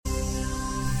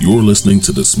You're listening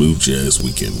to the Smooth Jazz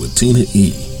Weekend with Tina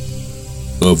E.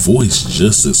 A voice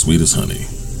just as sweet as honey,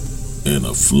 and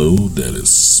a flow that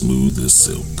is smooth as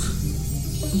silk.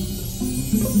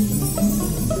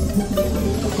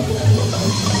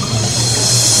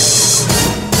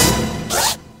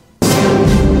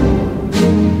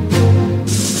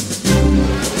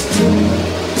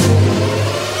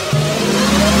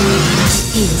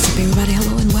 Hey, what's up, everybody?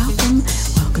 Hello and welcome.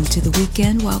 Welcome to the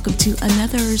weekend. Welcome to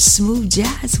another Smooth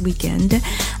Jazz Weekend.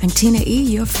 I'm Tina E.,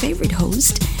 your favorite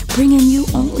host, bringing you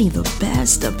only the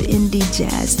best of indie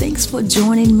jazz. Thanks for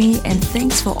joining me, and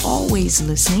thanks for always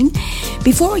listening.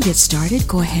 Before we get started,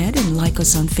 go ahead and like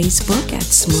us on Facebook at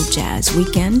Smooth Jazz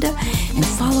Weekend, and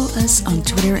follow us on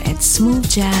Twitter at Smooth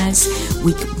Jazz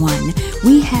Week 1.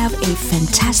 We have a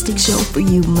fantastic show for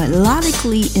you,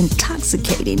 melodically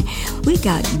intoxicating. We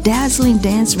got dazzling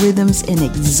dance rhythms and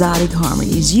exotic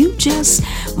harmonies. You just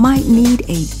might need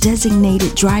a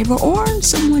designated driver or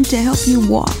someone to help you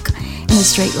walk in a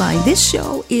straight line. This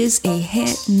show is a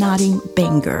head-nodding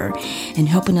banger. And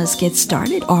helping us get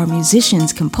started are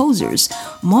musicians, composers,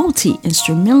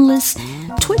 multi-instrumentalists,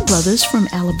 twin brothers from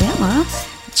Alabama,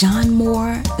 John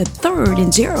Moore III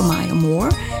and Jeremiah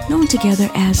Moore, known together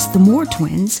as the Moore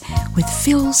Twins, with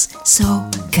Feels So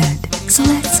Good. So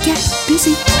let's get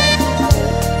busy.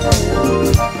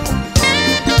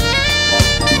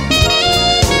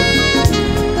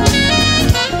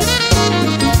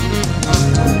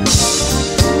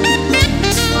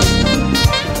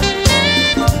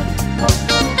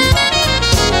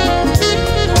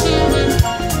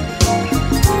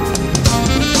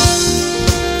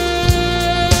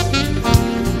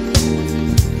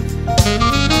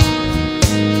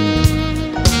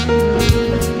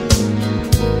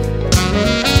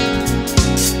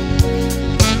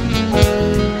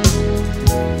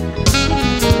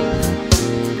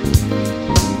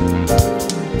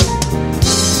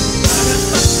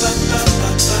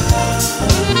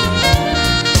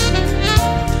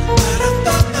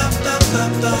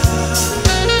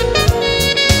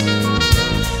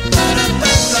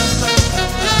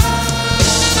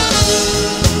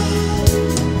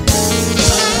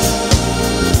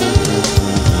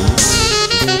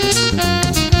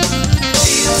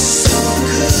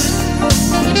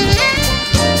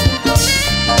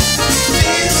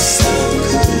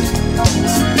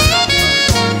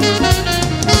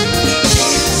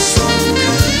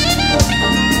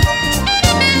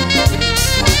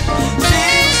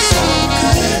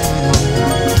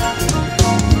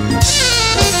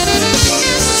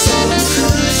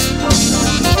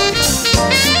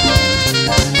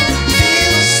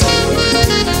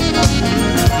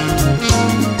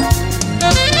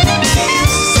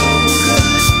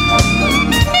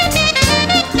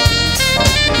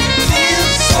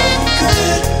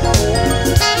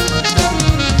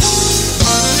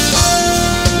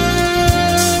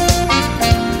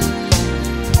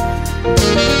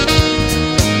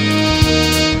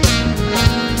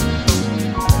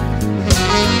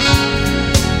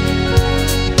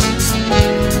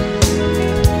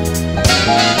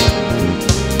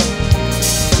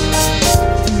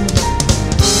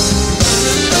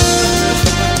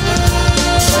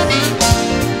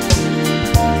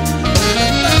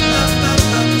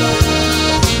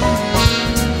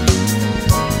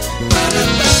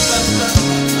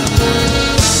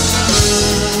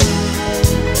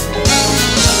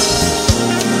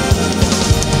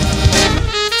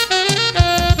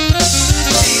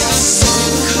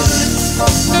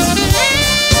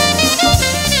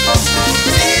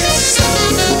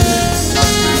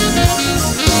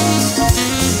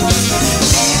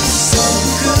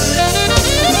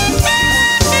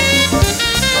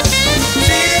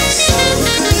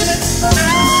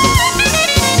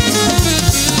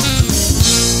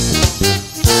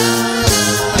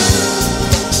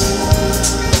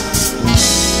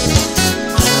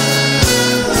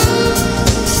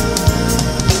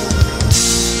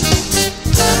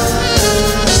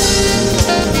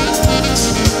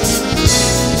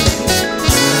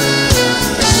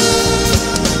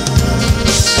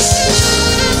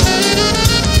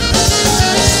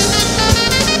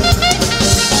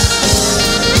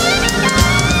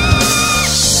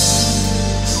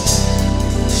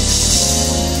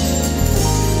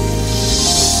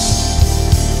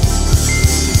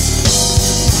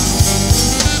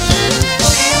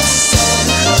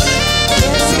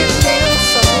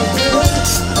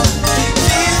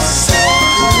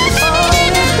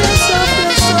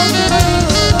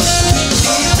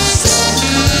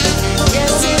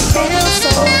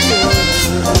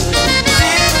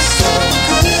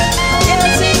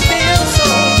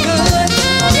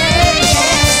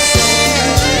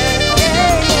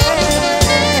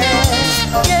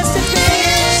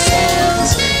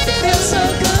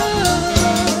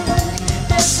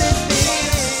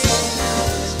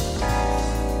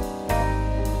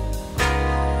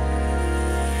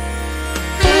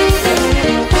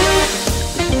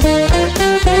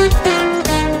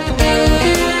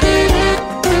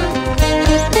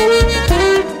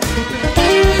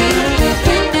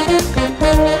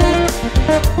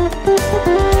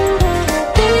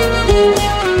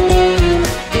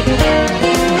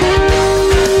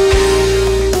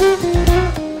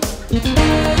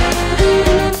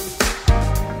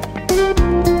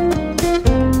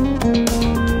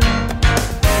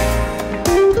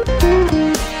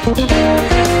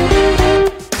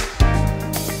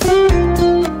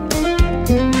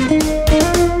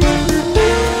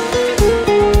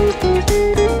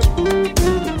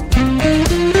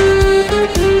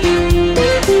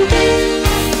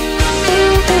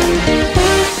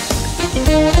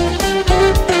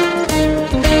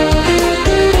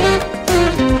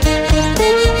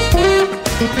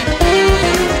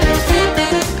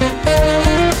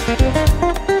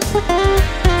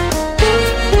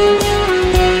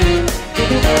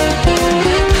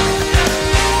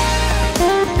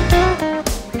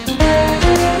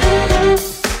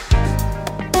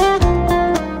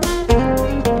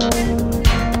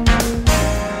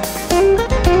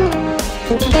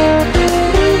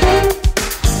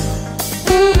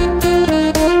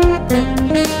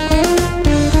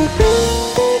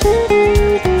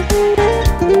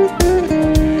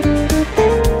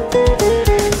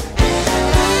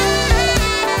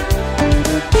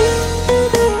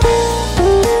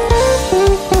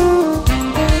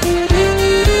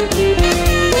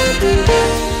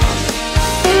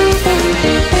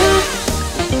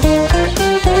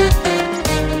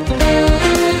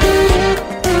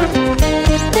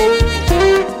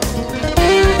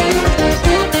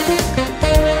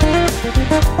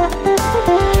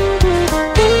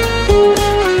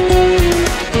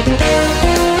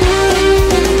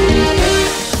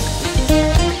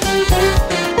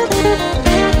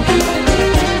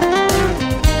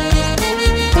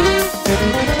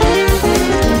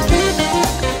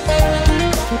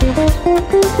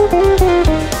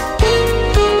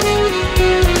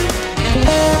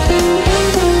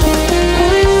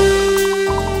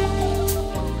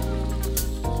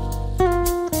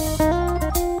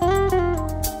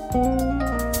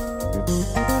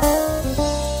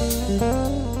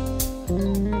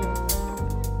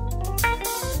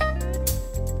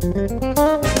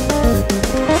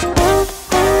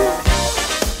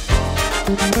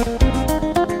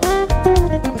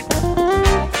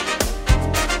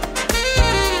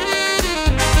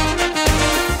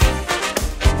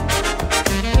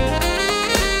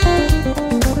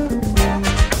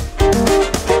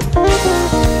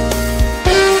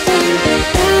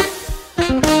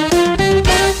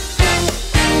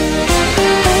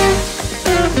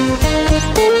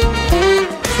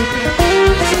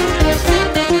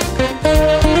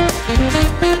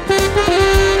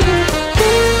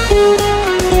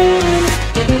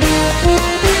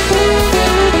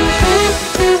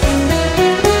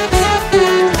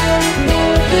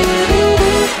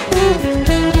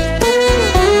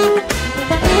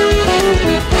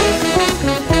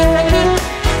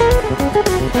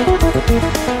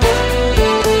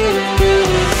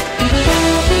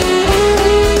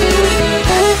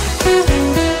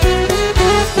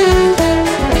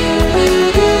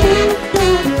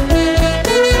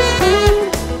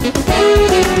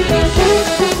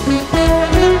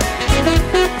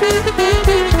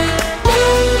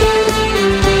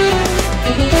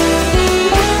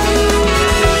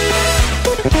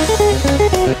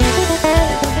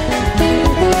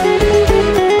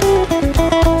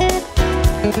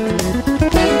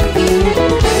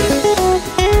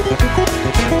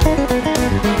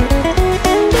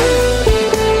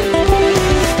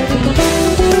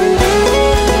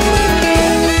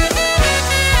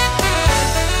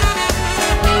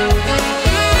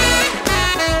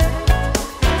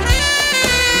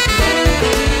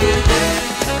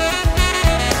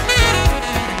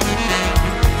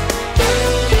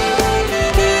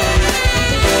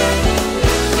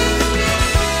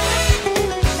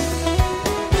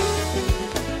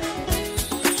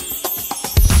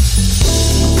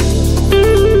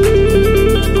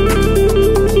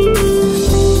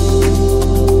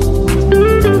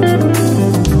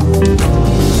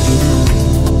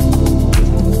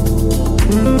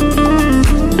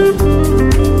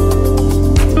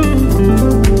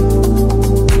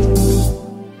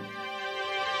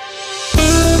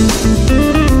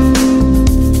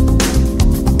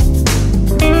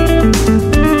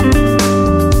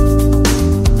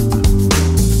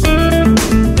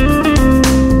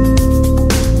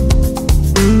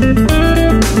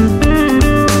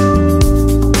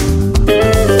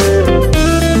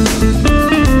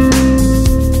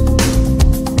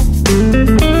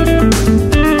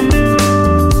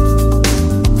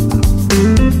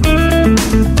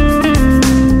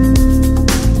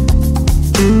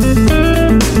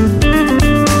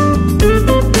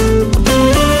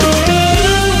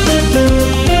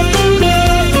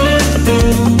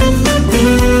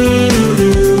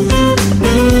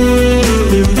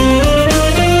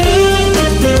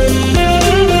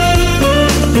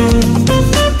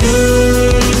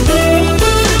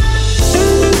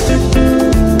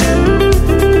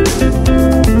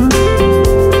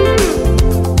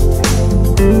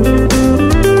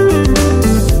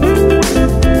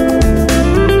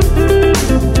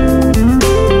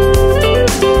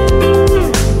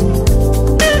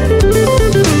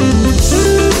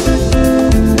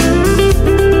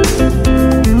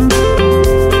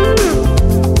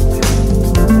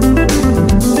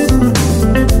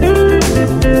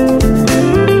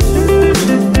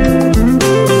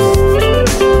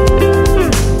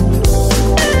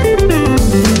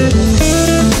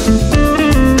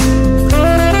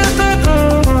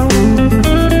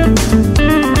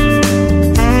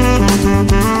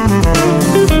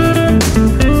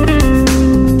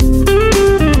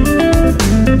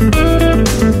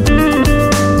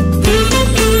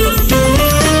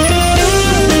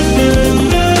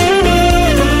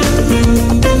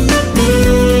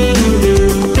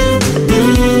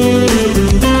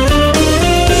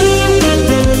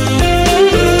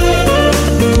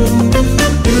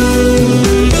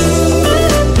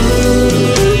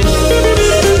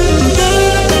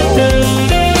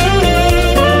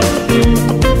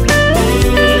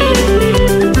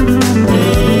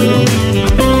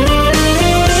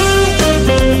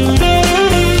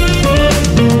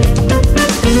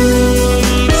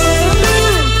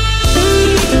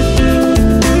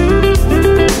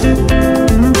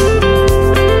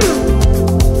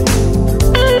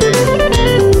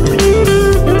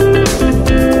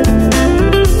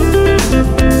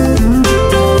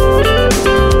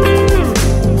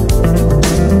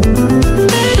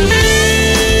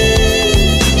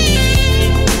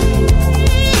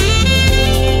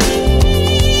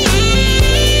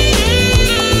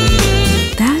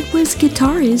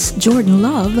 guitarist Jordan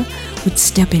Love with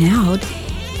Steppin' Out.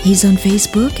 He's on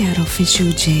Facebook at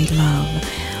Official J Love.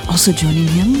 Also joining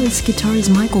him was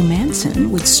guitarist Michael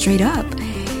Manson with Straight Up.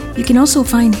 You can also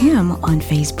find him on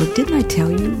Facebook. Didn't I tell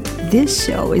you? This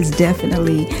show is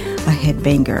definitely a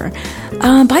headbanger.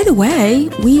 By the way,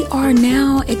 we are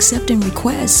now accepting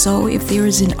requests. So if there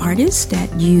is an artist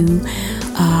that you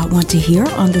want to hear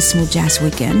on the Smooth Jazz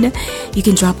Weekend, you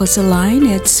can drop us a line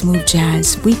at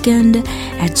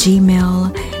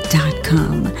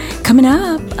smoothjazzweekend@gmail.com. Coming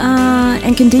up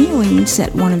and continuing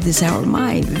set one of this hour,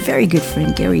 my very good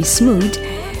friend Gerry Smoot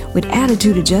with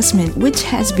Attitude Adjustment, which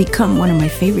has become one of my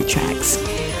favorite tracks.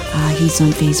 He's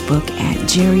on Facebook at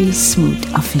Gerry Smoot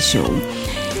Official.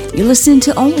 You're listening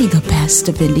to only the best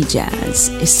of indie jazz.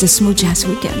 It's the Smooth Jazz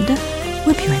Weekend.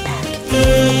 We'll be right back.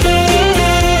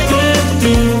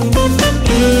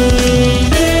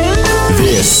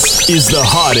 This is the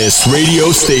hottest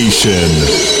radio station.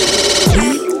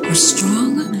 We are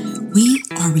strong, we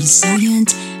are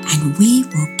resilient, and we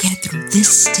will get through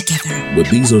this together. But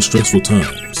these are stressful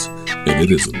times, and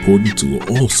it is important to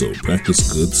also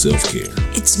practice good self-care.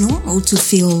 It's normal to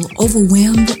feel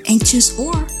overwhelmed, anxious,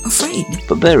 or afraid.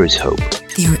 But there is hope.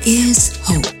 There is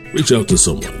hope. Reach out to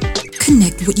someone.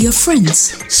 Connect with your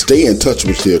friends. Stay in touch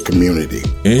with your community.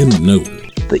 And know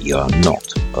that you are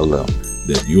not alone.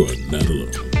 That you are not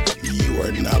alone. You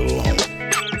are not alone.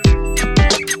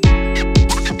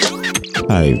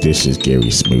 Hi, this is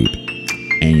Gerry Smoot,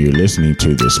 and you're listening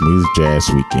to the Smooth Jazz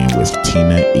Weekend with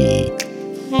Tina E.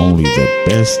 Only the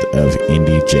best of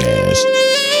indie jazz.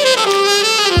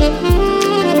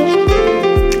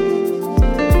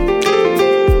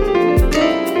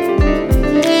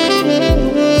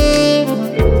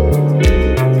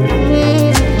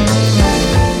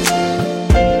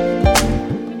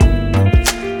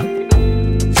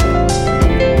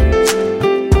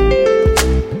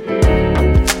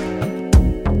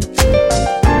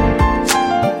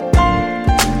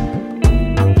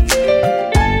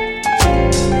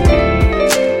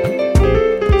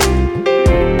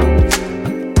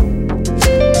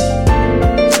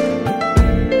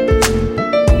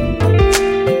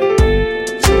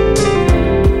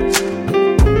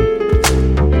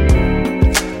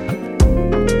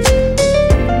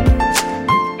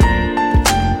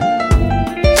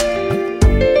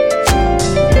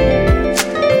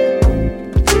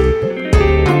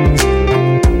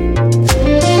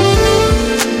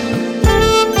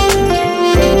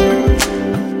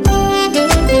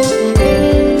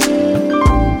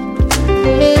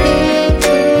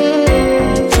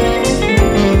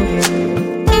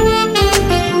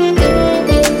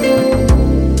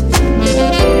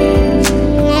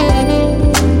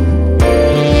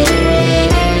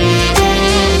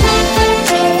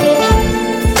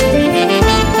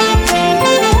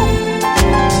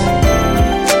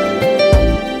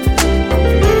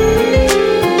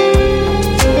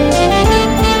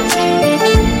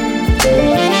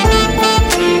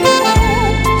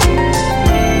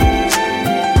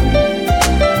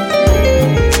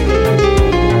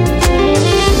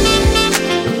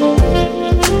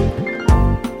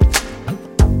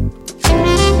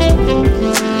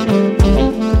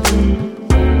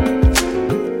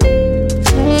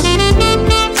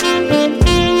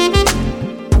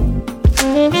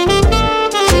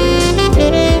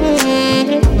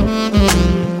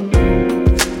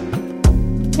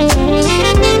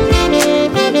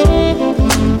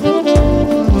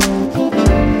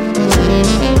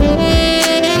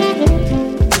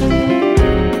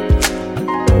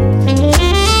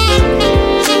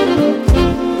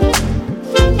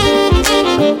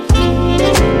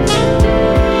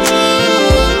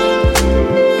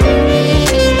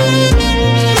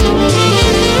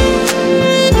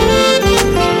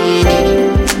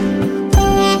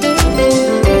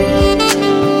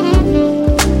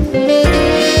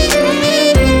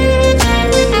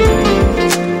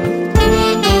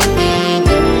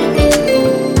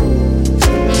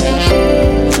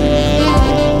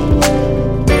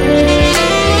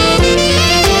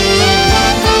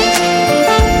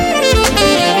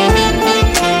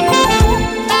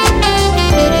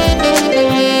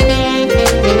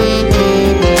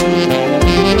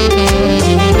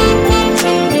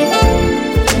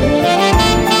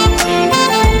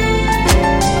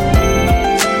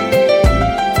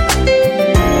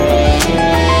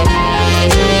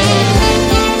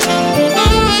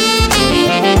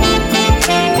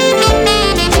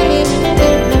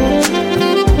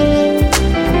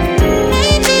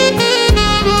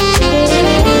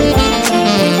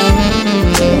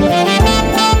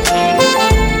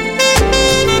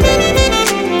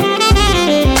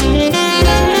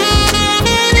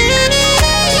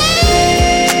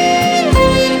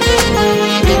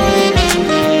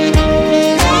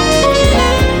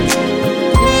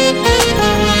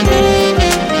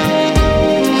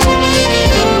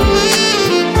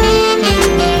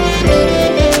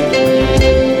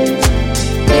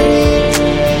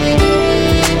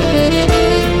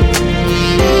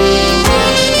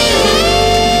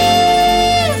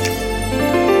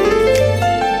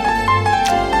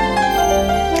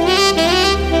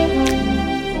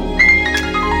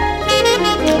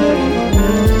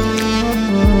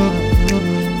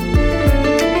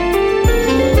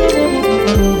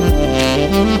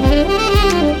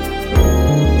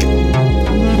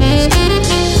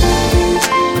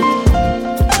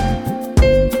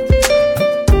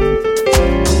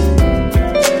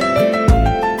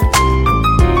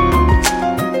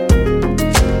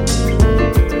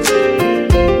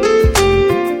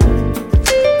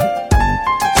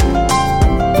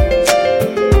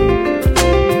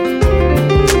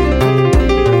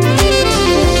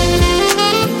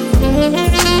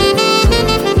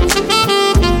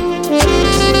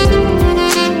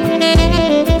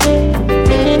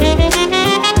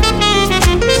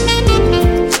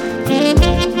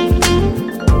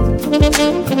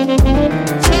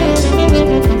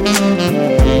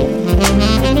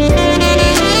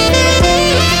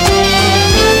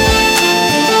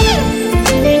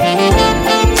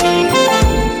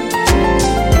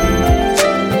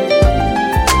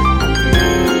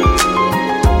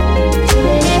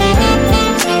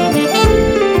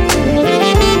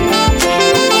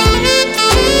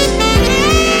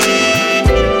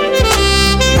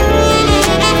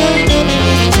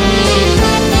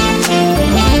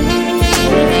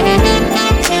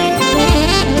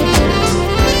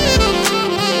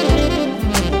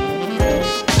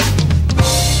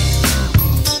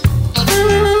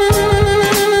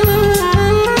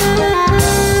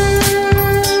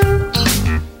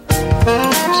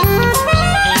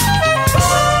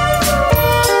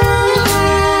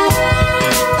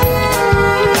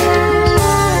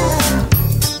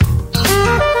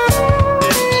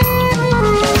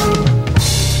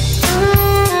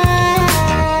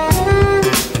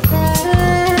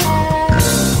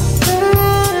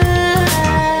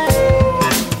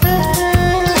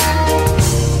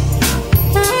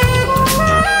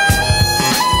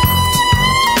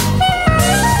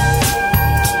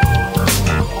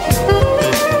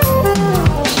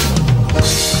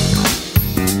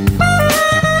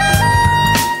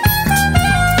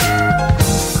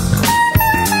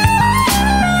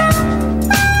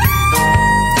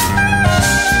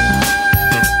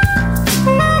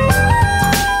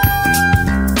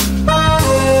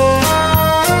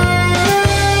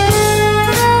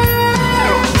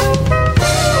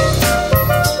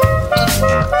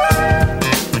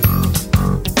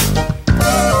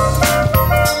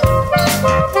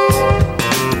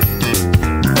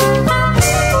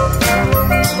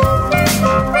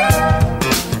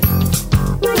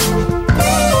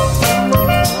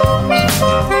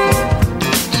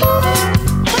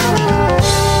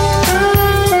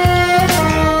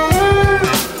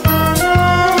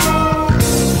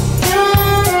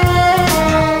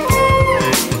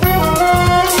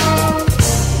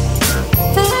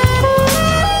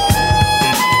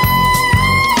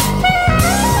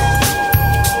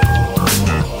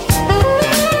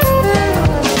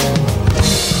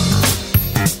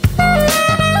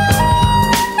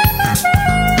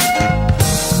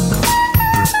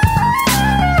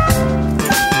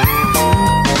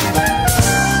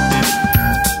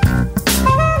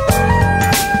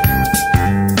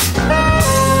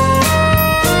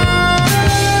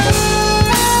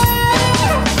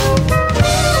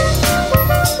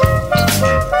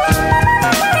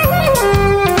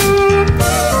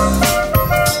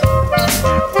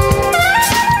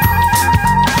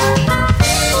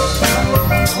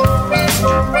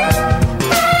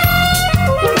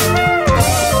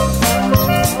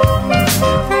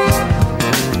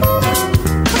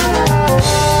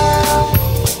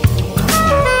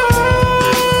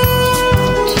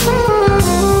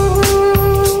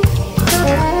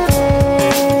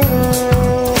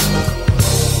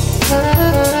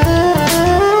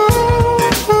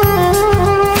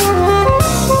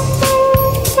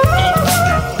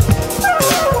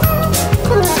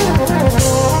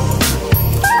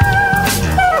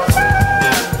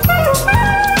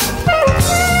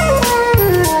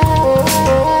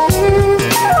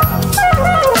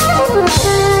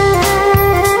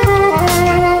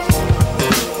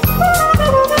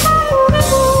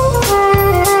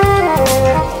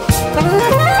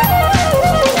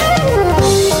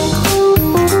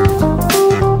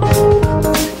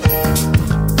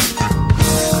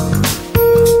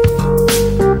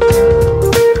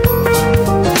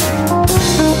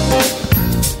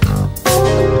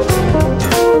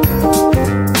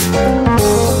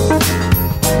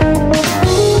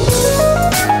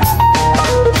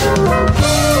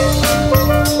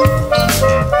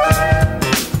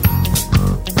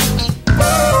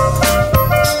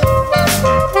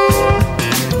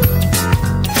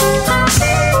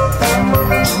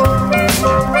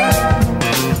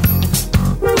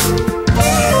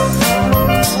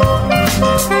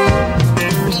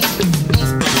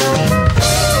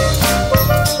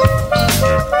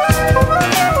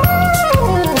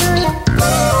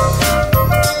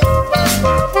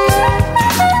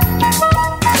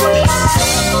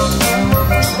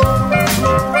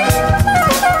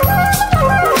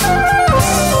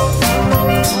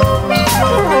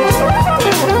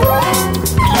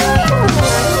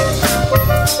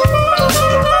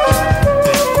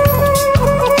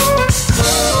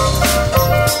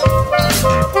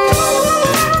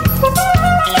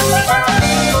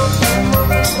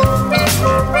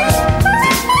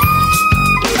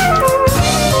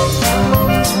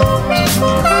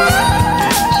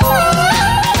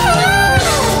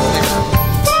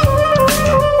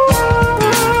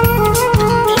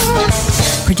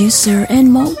 producer and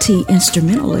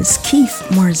multi-instrumentalist Keefe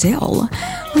Marzell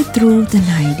with Through the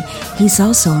Night. He's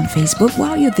also on Facebook.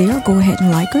 While you're there, go ahead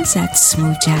and like us at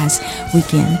Smooth Jazz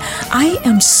Weekend. I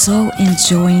am so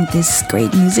enjoying this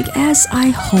great music, as I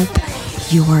hope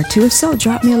you are too. If so,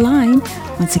 drop me a line.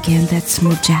 Once again, that's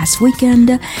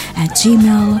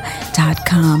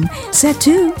smoothjazzweekend@gmail.com. Set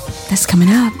 2, that's coming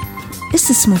up. It's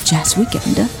the Smooth Jazz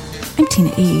Weekend. I'm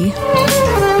Tina E.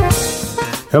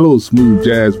 Hello, Smooth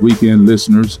Jazz Weekend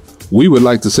listeners. We would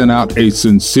like to send out a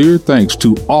sincere thanks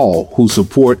to all who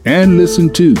support and listen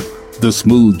to the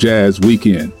Smooth Jazz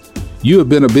Weekend. You have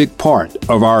been a big part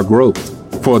of our growth.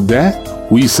 For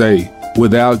that, we say,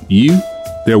 without you,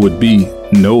 there would be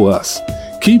no us.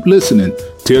 Keep listening.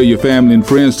 Tell your family and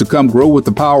friends to come grow with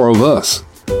the power of us.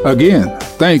 Again,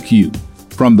 thank you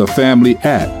from the family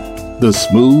at the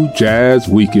Smooth Jazz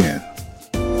Weekend.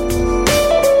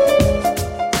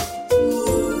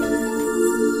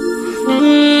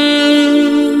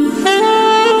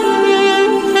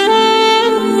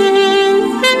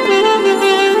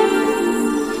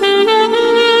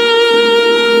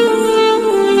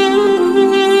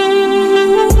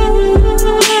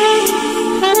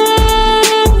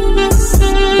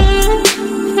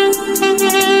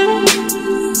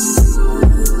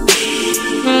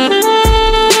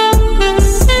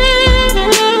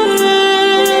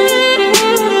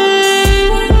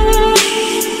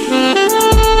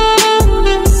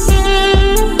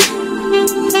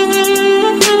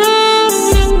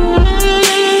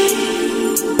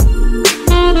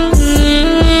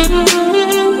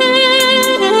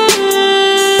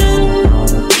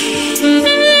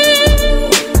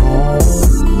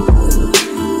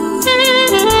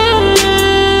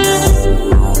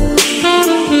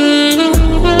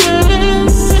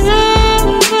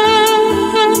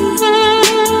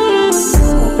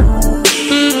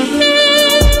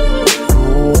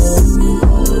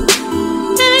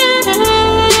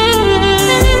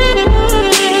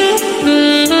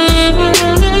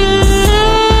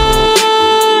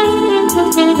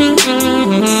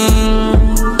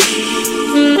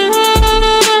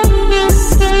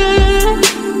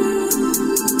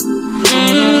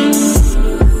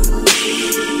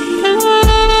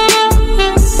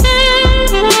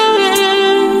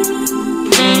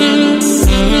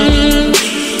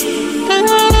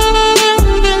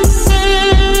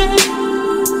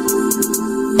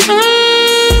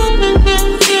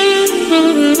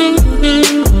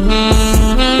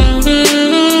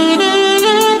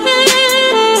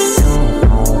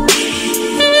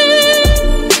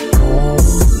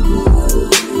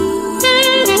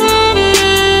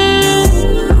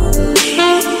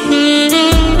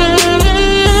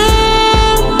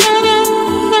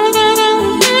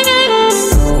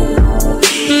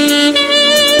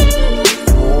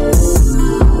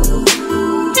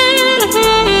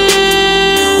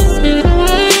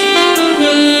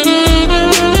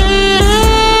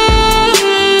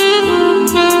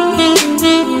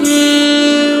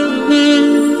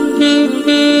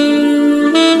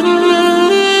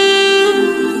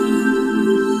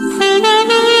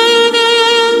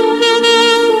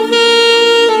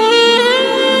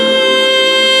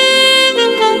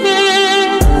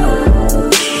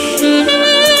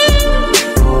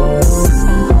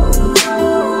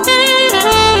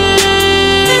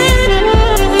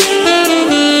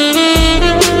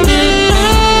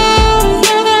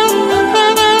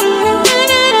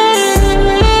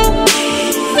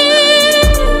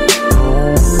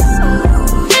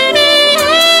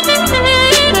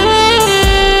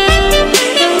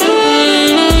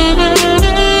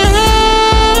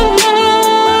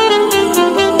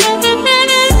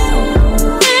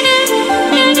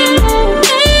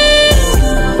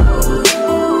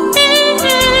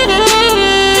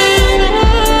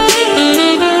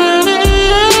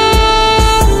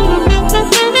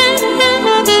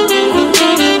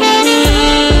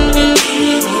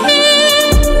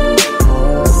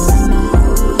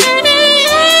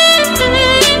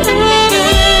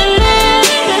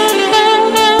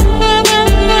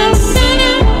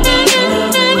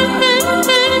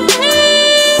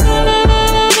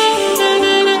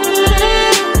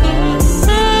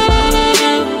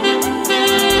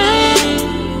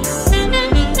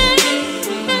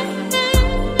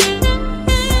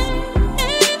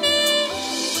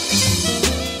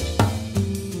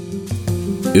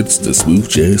 It's the Smooth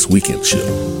Jazz Weekend Show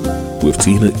with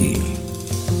Tina E,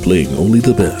 playing only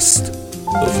the best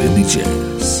of indie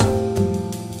jazz.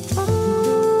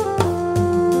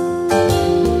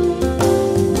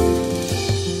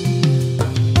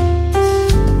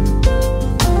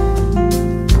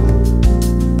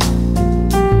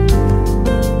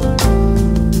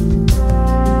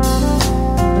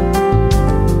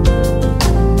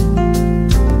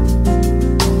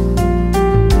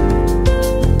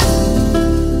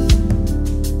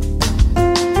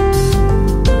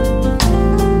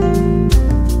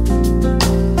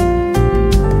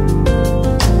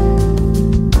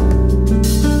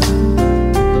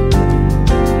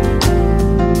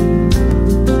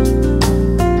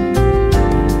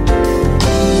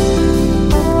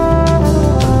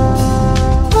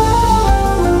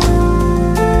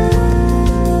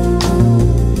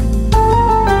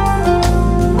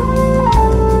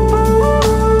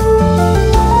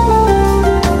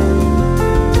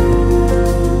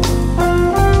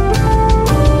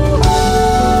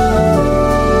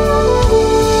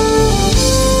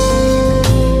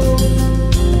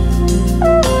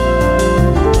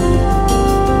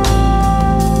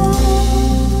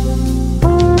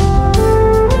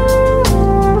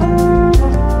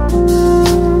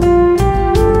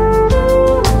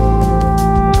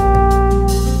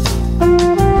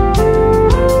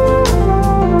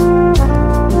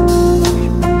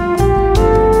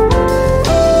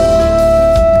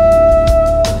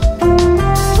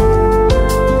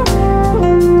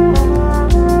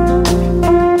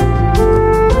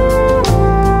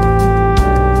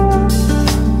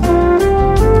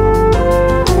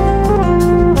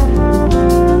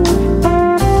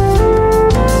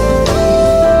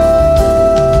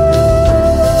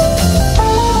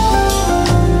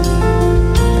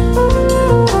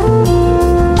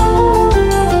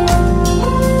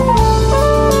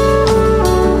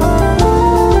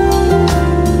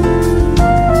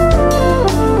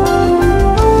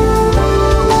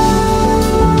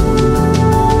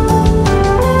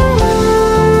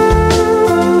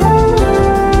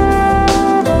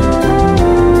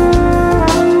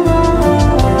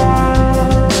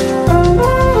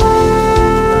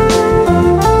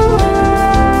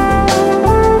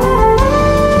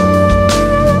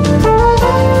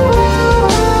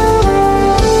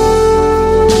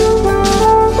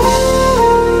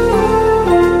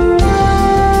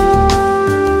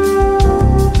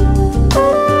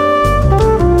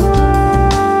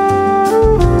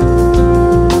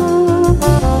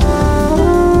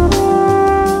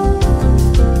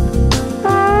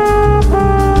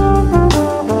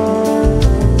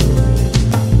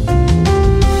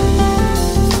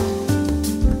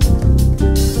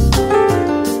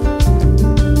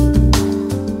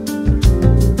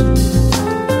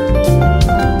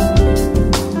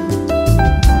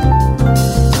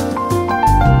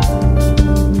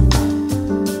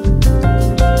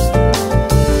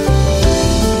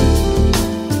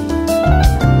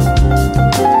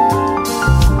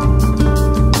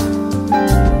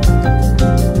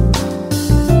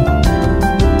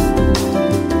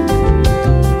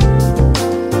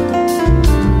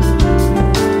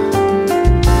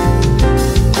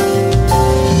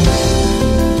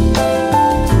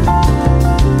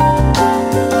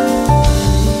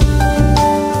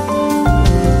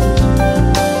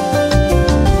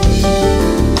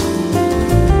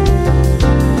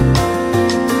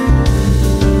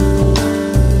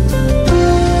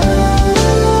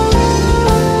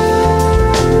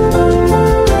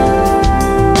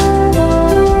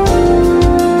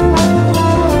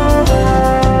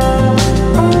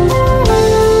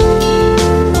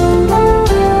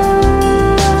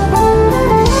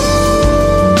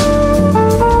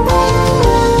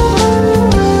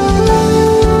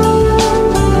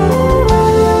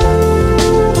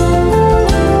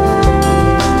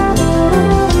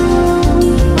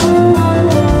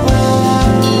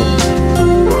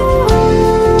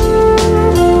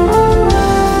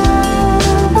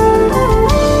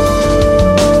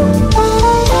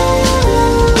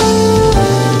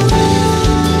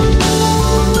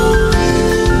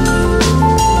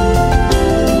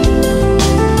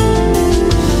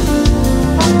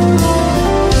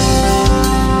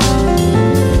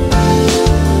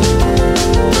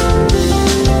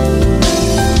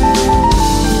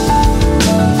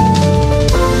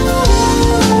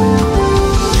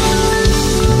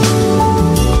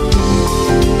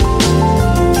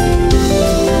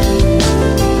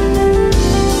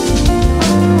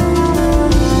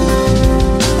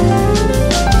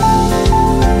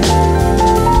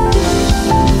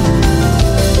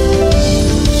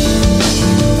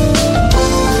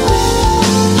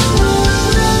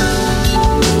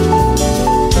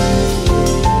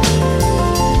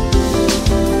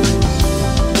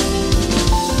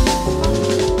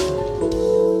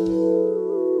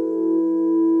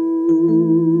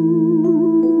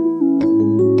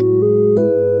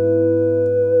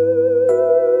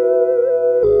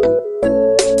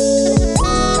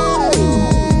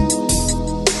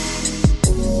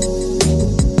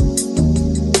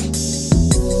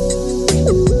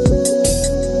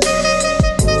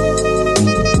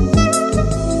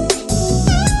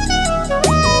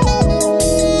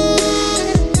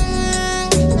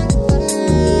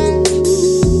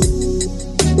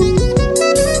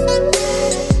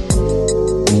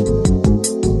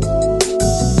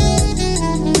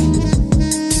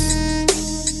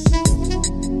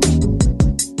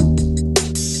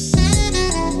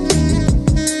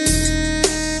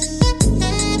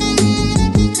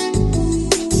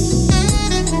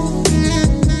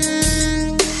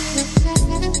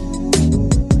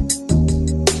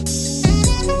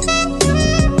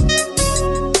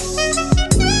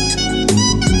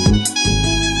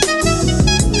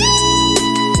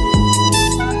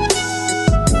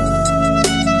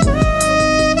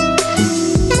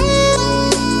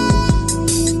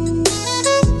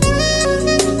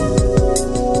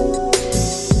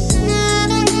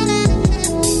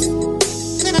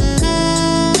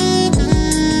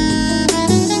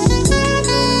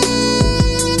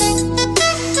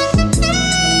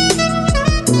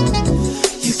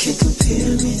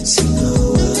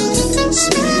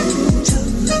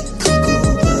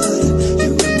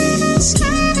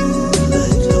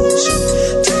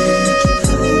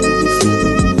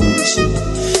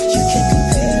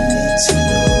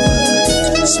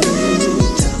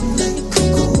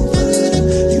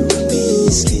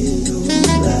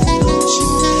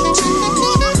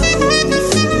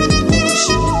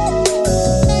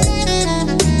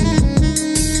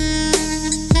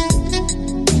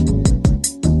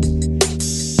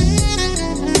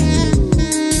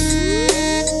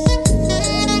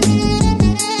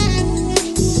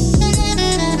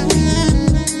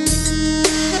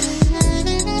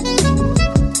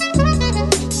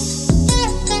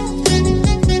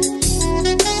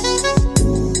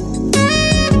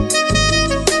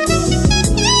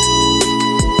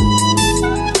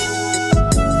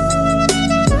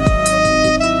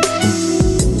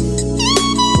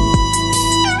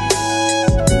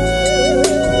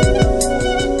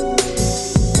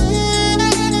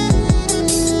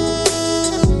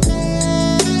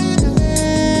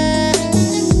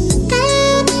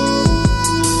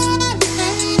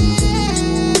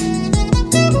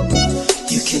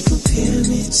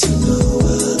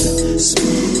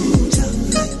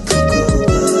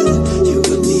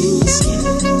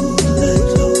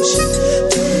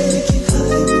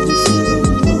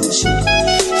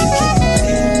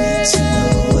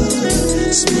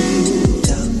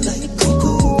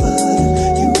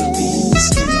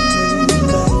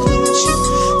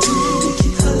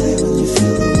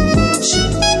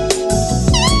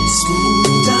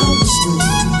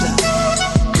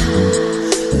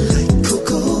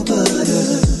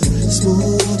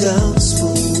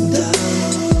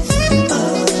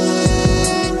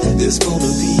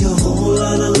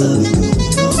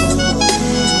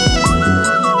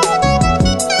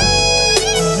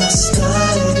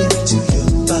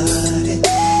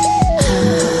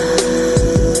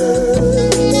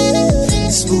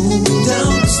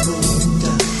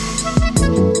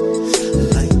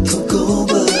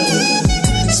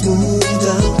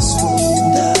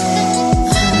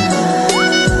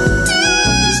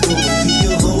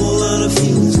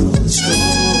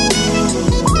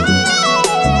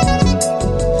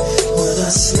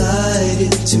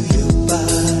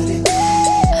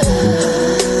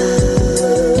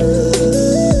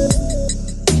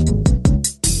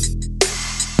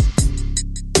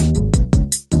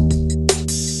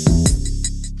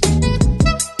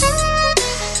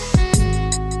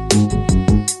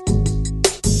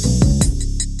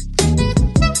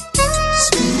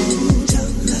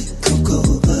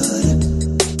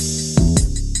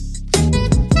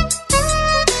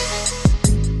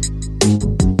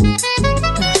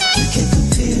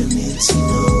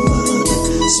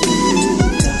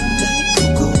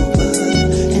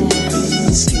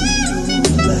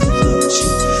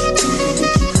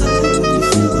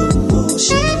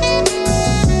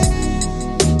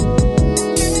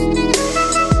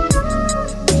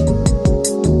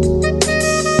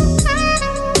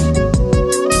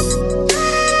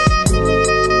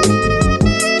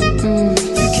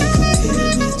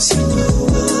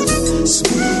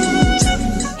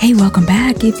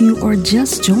 If you are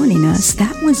just joining us,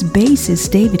 that was bassist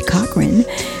David Cochran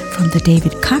from the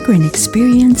David Cochran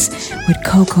Experience with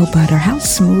Cocoa Butter. How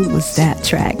smooth was that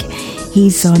track?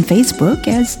 He's on Facebook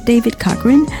as David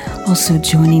Cochran. Also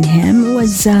joining him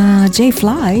was J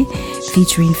Fly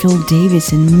featuring Phil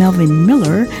Davis and Melvin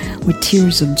Miller with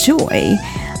Tears of Joy.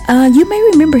 You may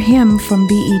remember him from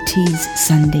BET's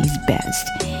Sunday's Best.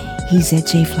 He's at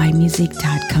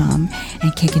jflymusic.com,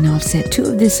 and kicking off set 2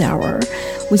 of this hour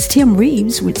was Tim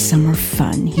Reeves with Summer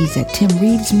Fun. He's at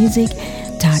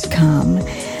timreevesmusic.com.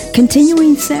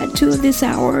 Continuing set 2 of this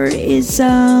hour is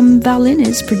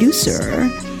violinist producer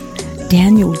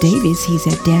Daniel Davis. He's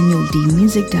at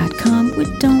danieldmusic.com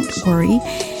with Don't Worry.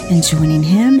 And joining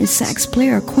him is sax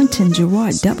player Quintin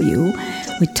Gerard W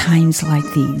with Times Like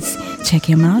These. Check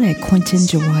him out at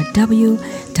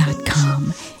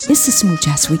quintingerardw.com. It's the Smooth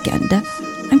Jazz Weekend.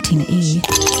 I'm Tina E.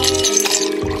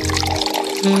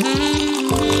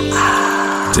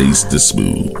 Taste the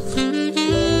smooth.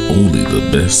 Only the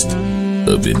best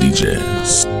of indie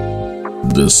jazz.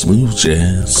 The Smooth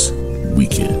Jazz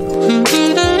Weekend.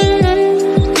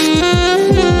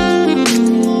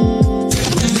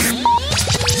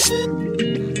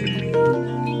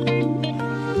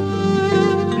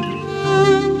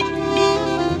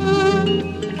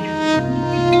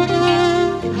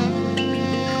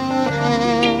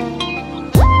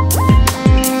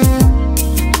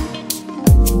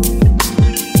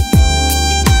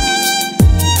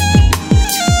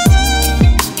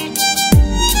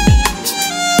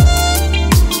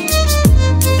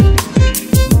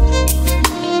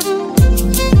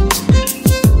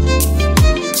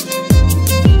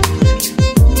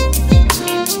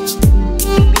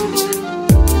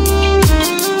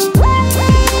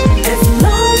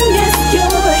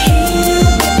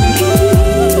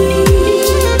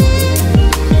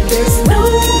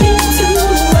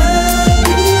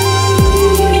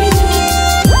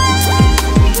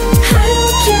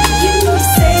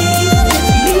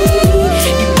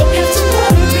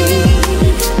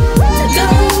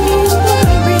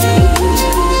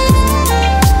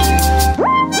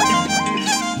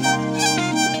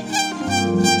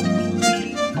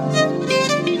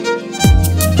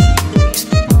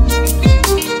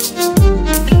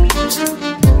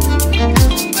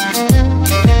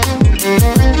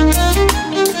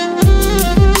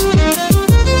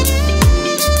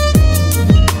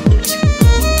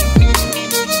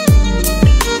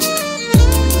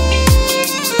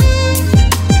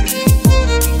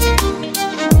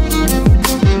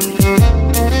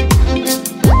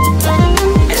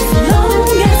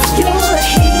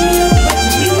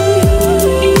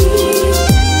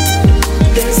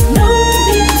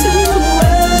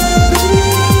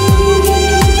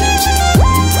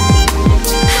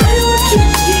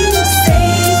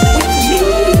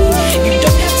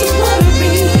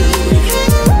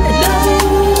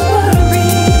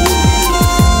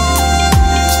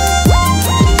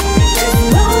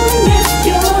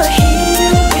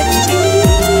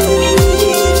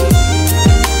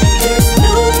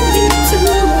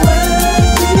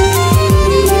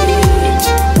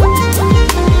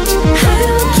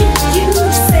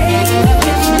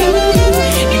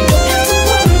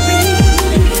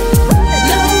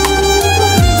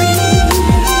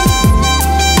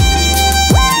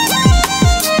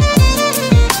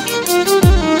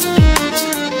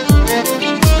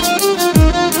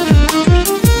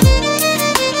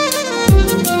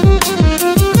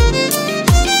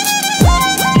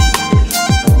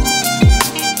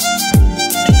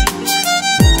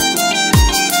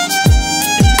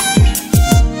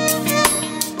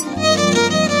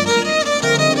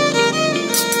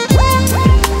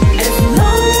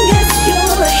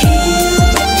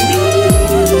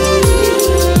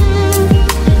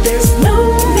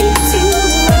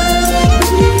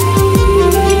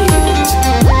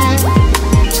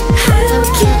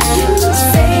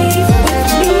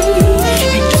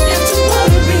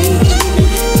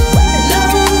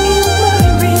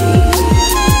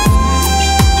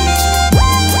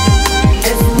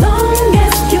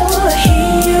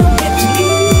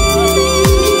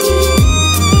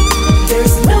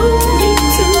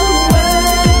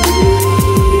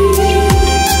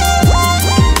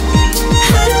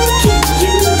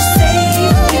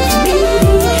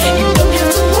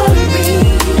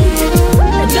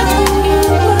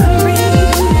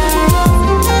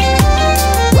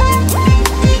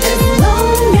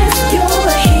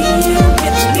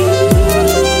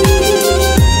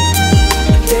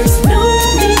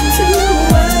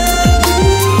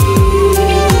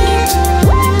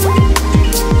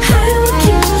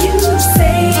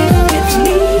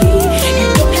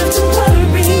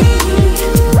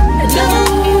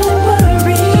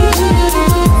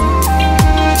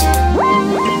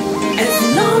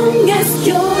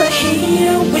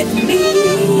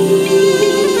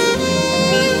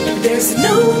 There's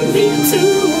no need to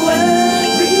worry.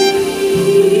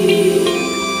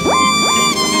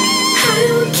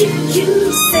 I'll keep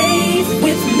you safe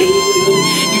with me.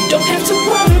 You don't have to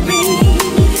worry.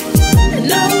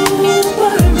 No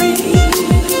worry.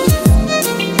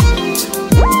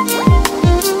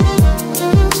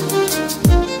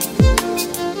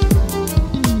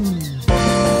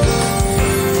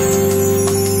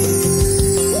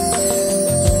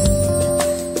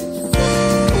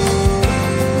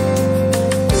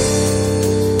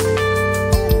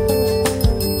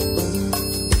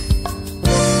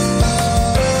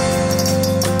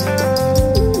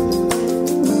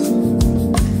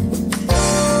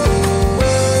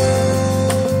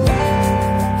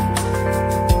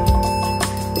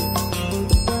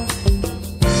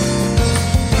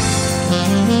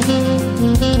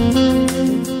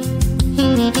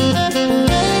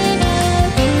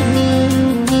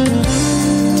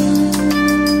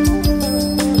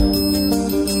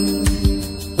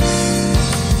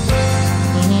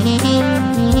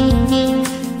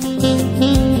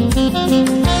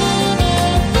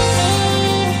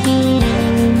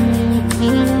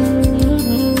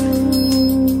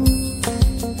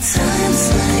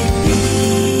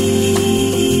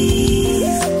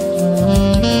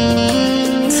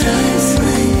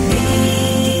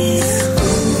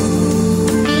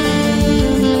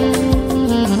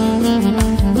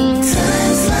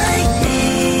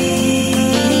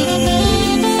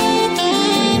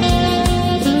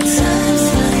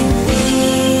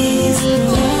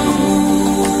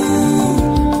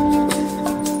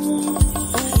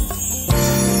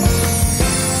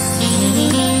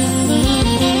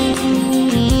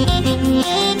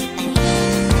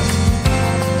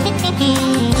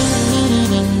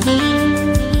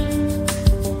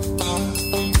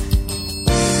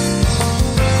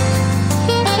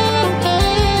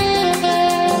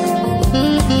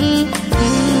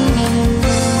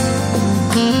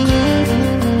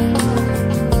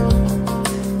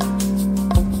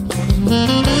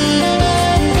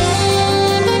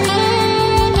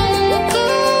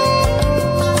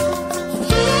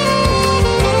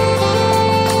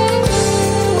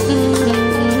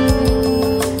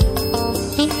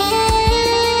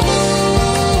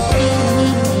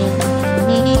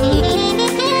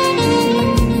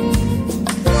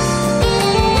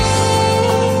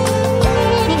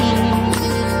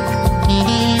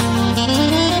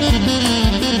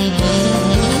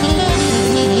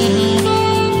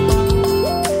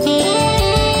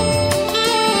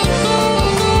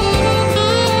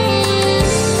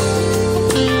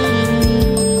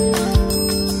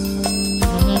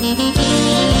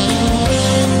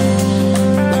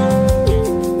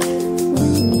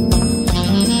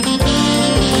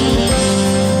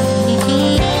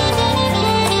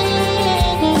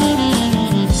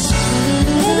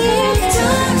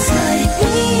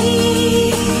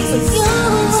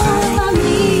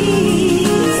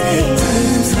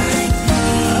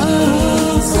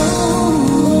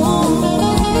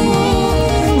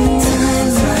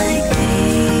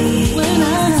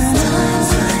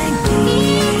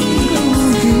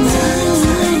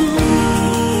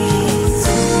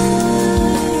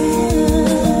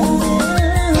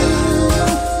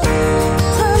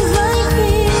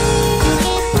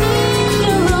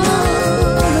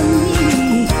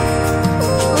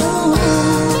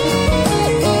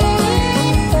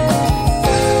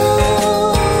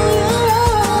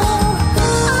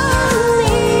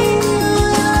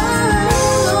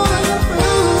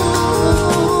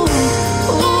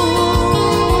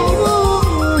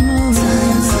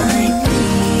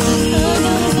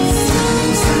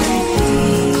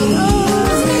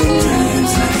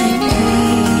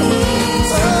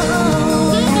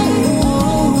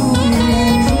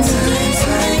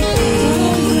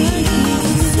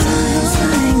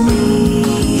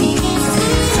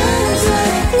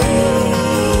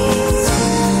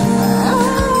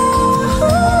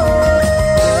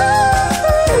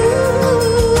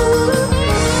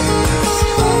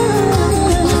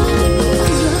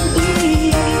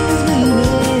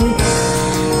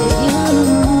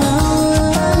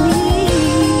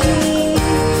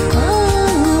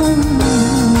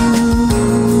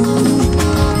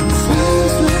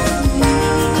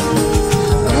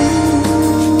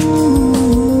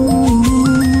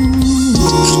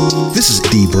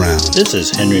 This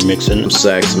is Henry Mixon.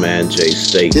 Saxman J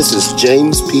State. This is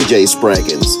James P.J.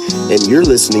 Spraggins, and you're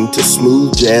listening to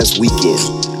Smooth Jazz Weekend.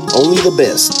 Only the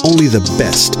best. Only the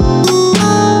best.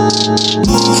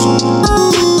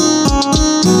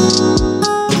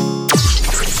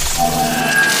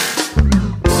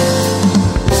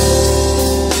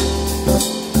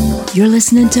 You're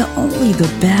listening to only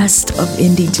the best of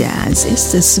indie jazz.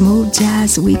 It's the Smooth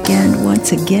Jazz Weekend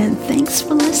once again. Thanks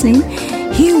for listening.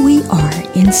 Here we are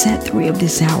in set 3 of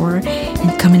this hour,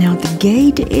 and coming out the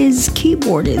gate is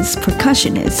keyboardist,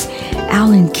 percussionist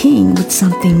Alan King with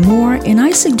Something More, and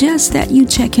I suggest that you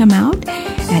check him out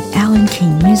at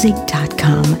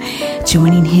alankingmusic.com.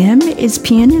 Joining him is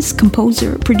pianist,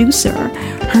 composer, producer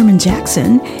Herman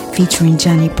JAckson, featuring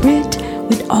Johnny Britt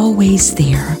with Always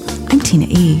There. I'm Tina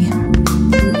E.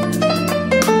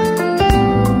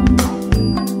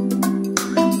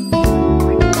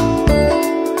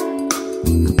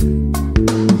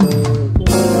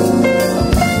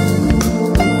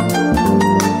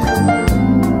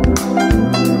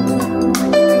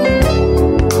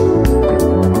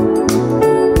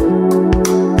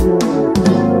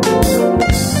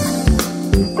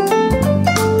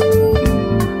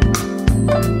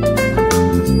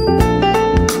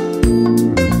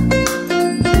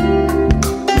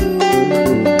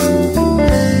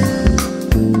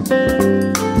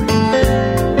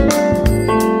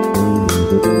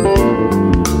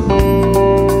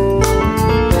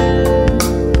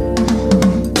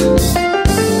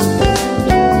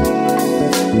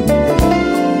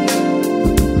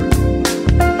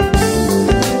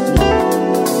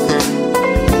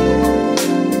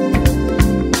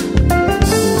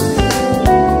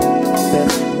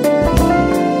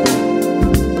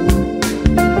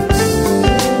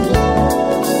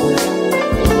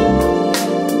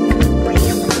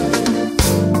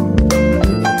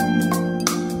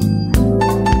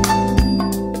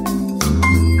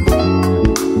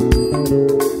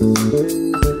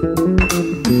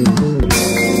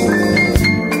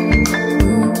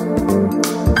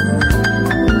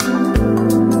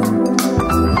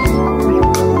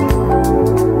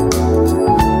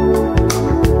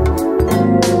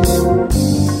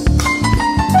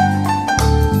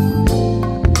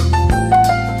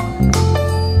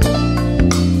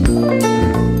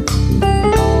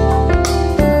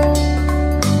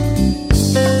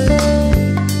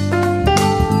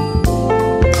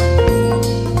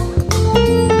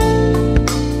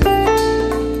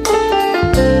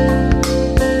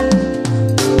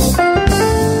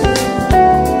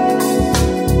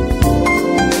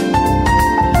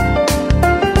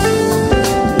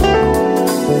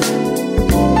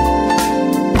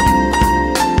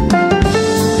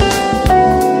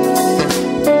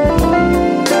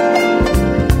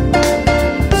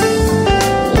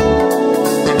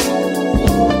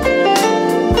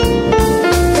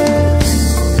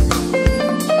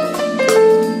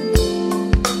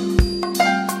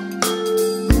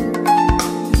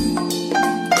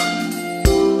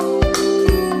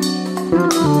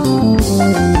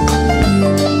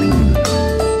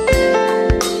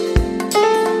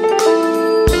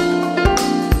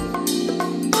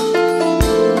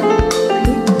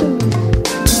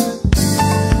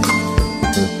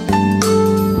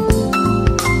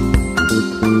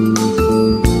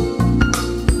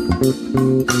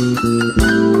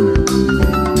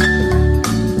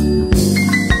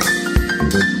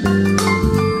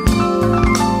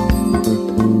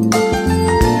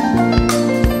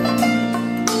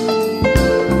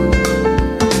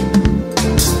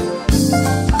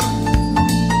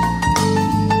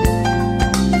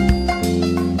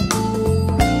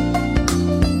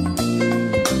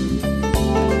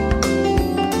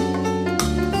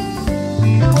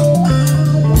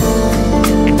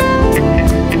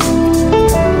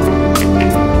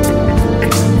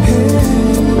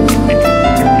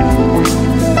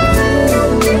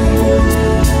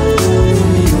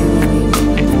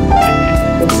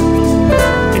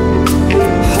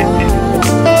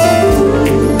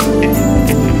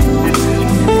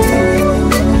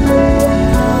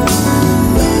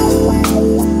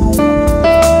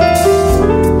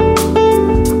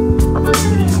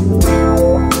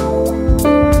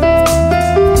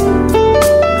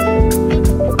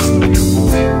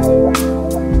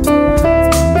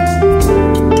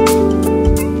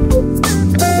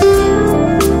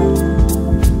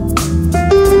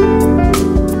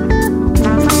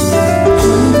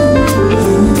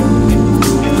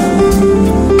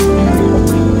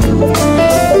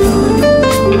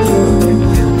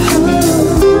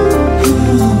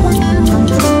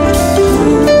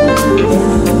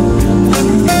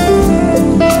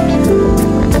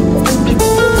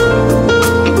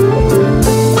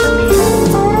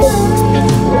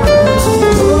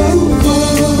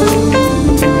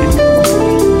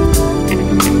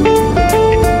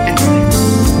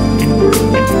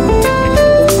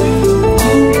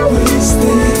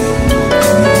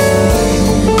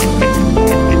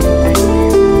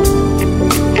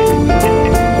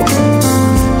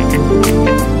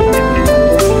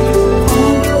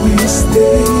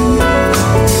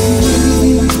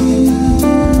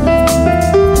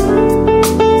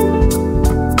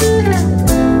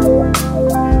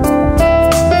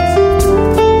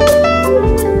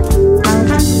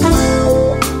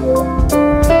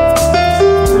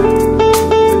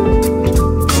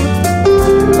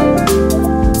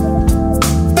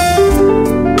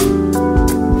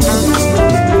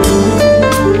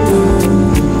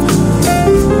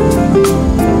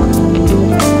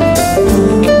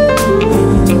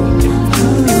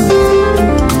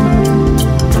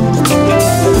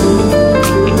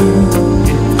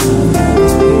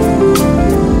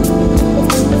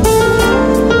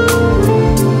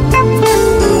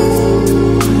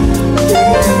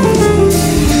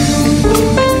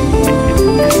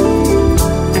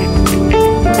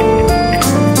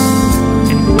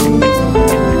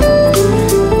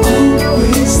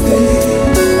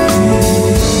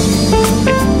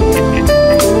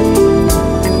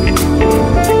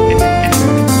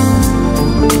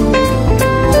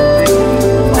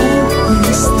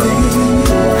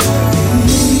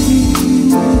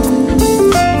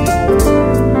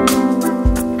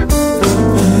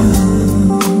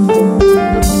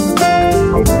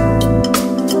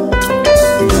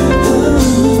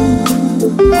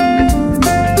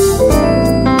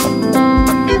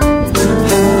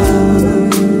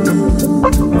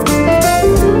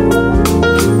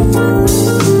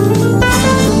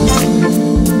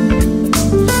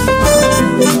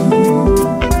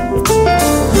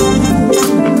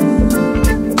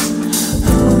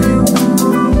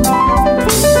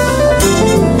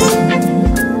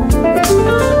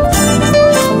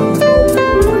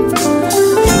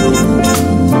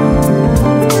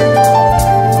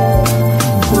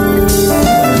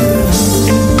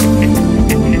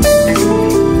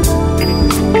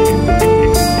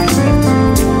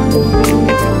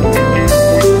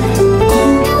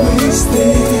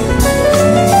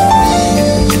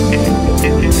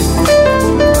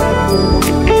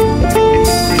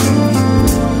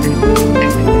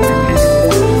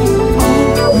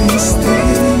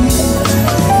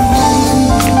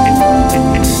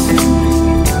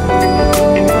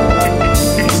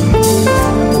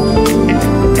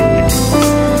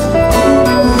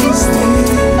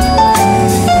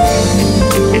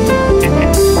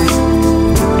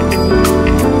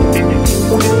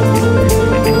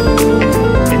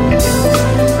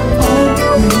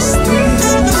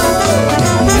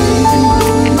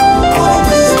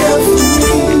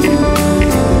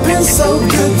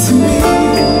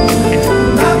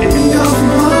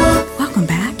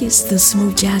 is the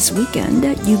Smooth Jazz Weekend.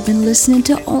 You've been listening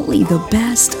to only the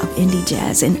best of indie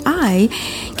jazz, and I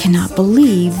cannot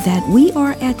believe that we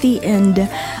are at the end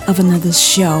of another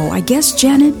show. I guess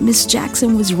Miss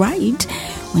Jackson was right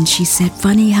when she said,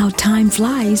 funny how time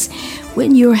flies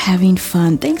when you're having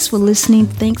fun. Thanks for listening.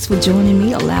 Thanks for joining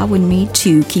me, allowing me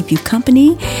to keep you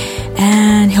company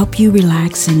and help you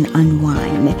relax and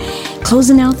unwind.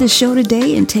 Closing out the show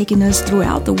today and taking us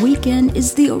throughout the weekend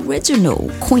is the original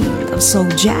queen of soul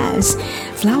jazz,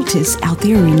 flautist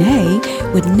Althea Rene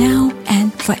with Now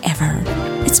and Forever.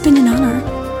 It's been an honor,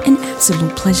 an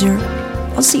absolute pleasure.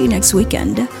 I'll see you next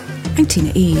weekend. I'm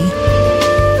Tina E.